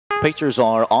Pacers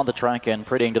are on the track and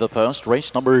prettying to the post.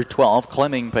 Race number 12,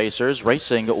 Climbing Pacers,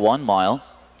 racing 1 mile.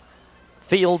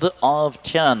 Field of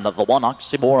 10 of the 1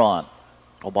 Oxymoron.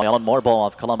 Owned by Alan Morbaugh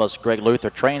of Columbus. Greg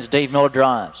Luther trains. Dave Miller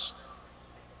drives.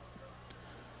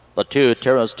 The 2,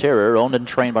 Terra's Terror, owned and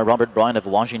trained by Robert Bryan of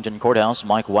Washington Courthouse.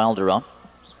 Mike Wilder up.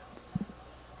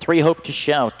 3, Hope to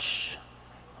Shout,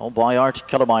 owned by Art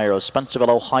Kellermeyer of Spencerville,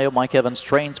 Ohio. Mike Evans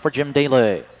trains for Jim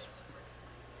Daly.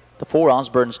 The 4,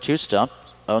 Osborne's Two-Step,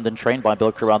 owned and trained by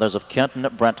Bill Carruthers of Kenton.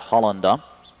 Brent Holland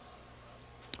up.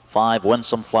 5,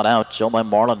 Winsome Flat Out, owned by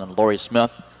Marlon and Laurie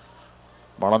Smith.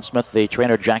 Marlon Smith, the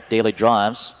trainer. Jack Daly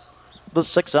drives. The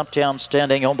 6, Uptown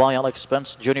Standing, owned by Alex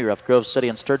Spence Jr. of Grove City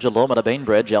and Sturgill Loma to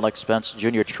Bainbridge. Alex Spence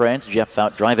Jr. trains. Jeff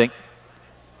out driving.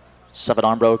 7,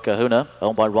 Armbro Kahuna,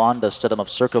 owned by Ron Stidham of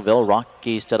Circleville.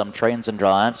 Rocky Stidham trains and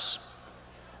drives.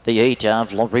 The 8, Av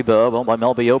Laribo, owned by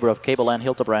Melby Ober of Cableland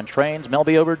Hildebrand trains.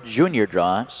 Melby Ober Jr.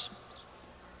 drives.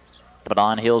 The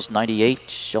 9, Hills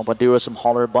 98, owned by Durism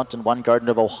Holler Bunt and One Garden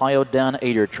of Ohio. Dan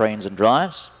Ader trains and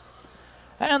drives.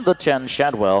 And the 10,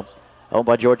 Shadwell, owned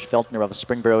by George Feltner of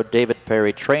Springboro. David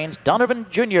Perry trains. Donovan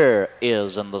Jr.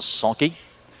 is in the sulky.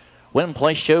 Win,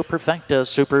 play, show, perfecta,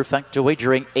 superfecta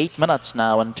wagering. 8 minutes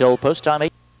now until post time.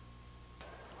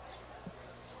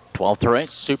 12th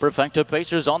race, superfecta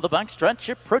Pacers on the backstretch,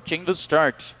 approaching the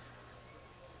start.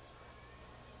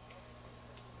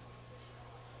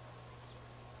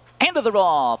 Into the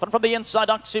off, and from the inside,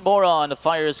 Oxymoron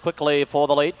fires quickly for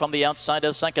the lead. From the outside,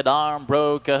 a second,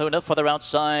 Armbro Kahuna further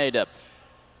outside.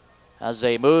 As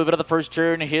they move into the first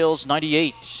turn, Hills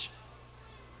 98.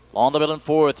 On the wheel in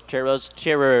 4th, Terra's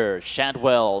Terror.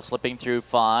 Shadwell slipping through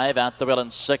 5. At the wheel in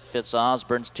 6th, it's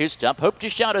Osborne's Two-Step. Hope to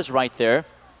Shout is right there.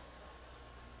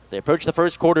 As they approach the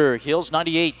first quarter, Hills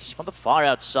 98 from the far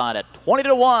outside at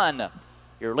 20-1.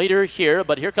 Your leader here,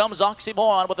 but here comes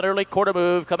Oxymoron with an early quarter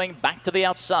move coming back to the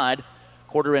outside.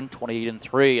 Quarter in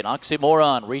 28-3, and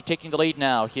Oxymoron retaking the lead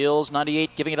now. Hills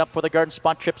 98 giving it up for the Garden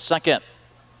Spot trip second.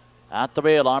 At the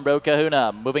rail, Armbro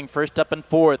Kahuna moving first up in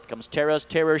 4th. Comes Terra's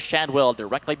Terror. Shadwell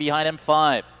directly behind him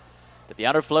 5. To the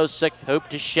outer flow 6th, Hope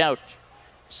to Shout.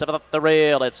 7th up the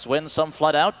rail, it's Winsome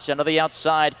Flat Out. And to the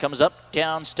outside comes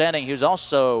Uptown Standing, who's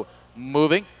also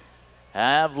moving.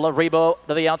 Av Laribo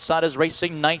to the outside is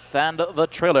racing 9th, and the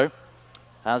trailer.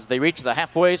 As they reach the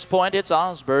halfway point, it's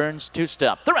Osborne's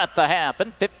Two-Step. They're at the half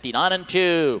and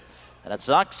 59-2. And it's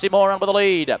Oxymoron with the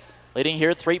lead. Leading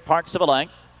here 3 parts of a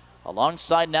length.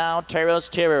 Alongside now, Terra's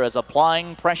Terror is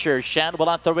applying pressure.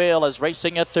 Shadwell at the rail is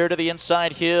racing a third of the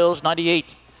inside. Hills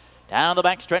 98. Down the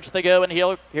back stretch they go, and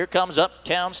here comes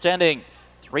Uptown Standing.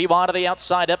 3 wide of the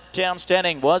outside. Uptown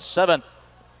Standing was 7th,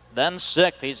 then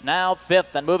 6th. He's now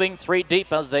 5th and moving 3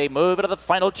 deep as they move into the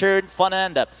final turn, front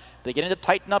end. Beginning to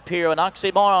tighten up here, an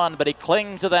Oxymoron, but he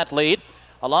clings to that lead.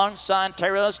 Alongside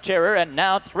Terra's Terror, and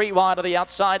now 3 wide of the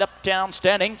outside. Uptown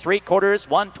Standing, 3/4,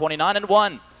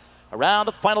 129-1. Around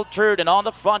the final turn and on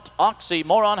the front,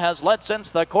 Oxymoron has led since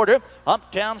the quarter.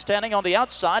 Uptown Standing on the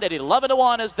outside at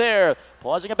 11-1 is there,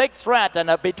 posing a big threat.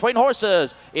 And between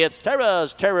horses, it's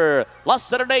Terra's Terror, less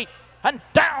than an 8. And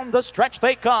down the stretch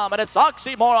they come, and it's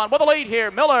Oxymoron with the lead here.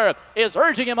 Miller is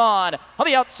urging him on. On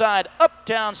the outside,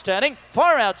 Uptown Standing.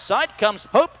 Far outside comes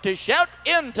Hope to Shout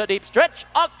into deep stretch.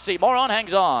 Oxymoron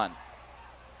hangs on.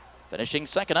 Finishing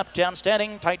second, Uptown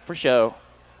Standing, tight for show.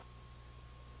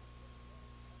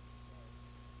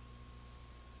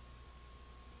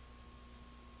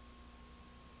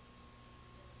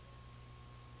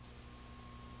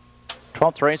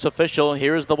 12th race official.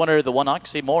 Here's the winner, the 1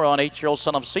 Oxymoron, 8-year-old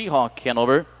son of Seahawk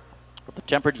Hanover. With the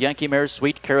tempered Yankee mare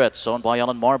Sweet Carrots, owned by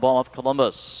Alan Morbaugh of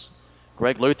Columbus.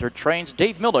 Greg Luther trains.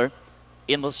 Dave Miller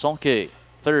in the sulky.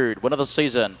 3rd win of the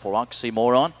season for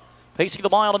Oxymoron. Pacing the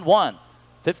mile in 1,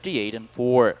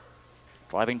 58-4.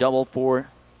 Driving double for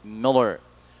Miller.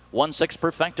 1-6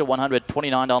 perfecta,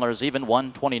 $129 even,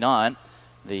 $129.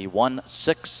 The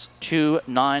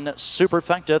 1629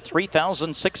 superfecta,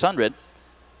 $3,652.40.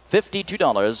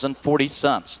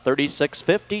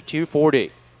 36.50,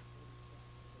 $240.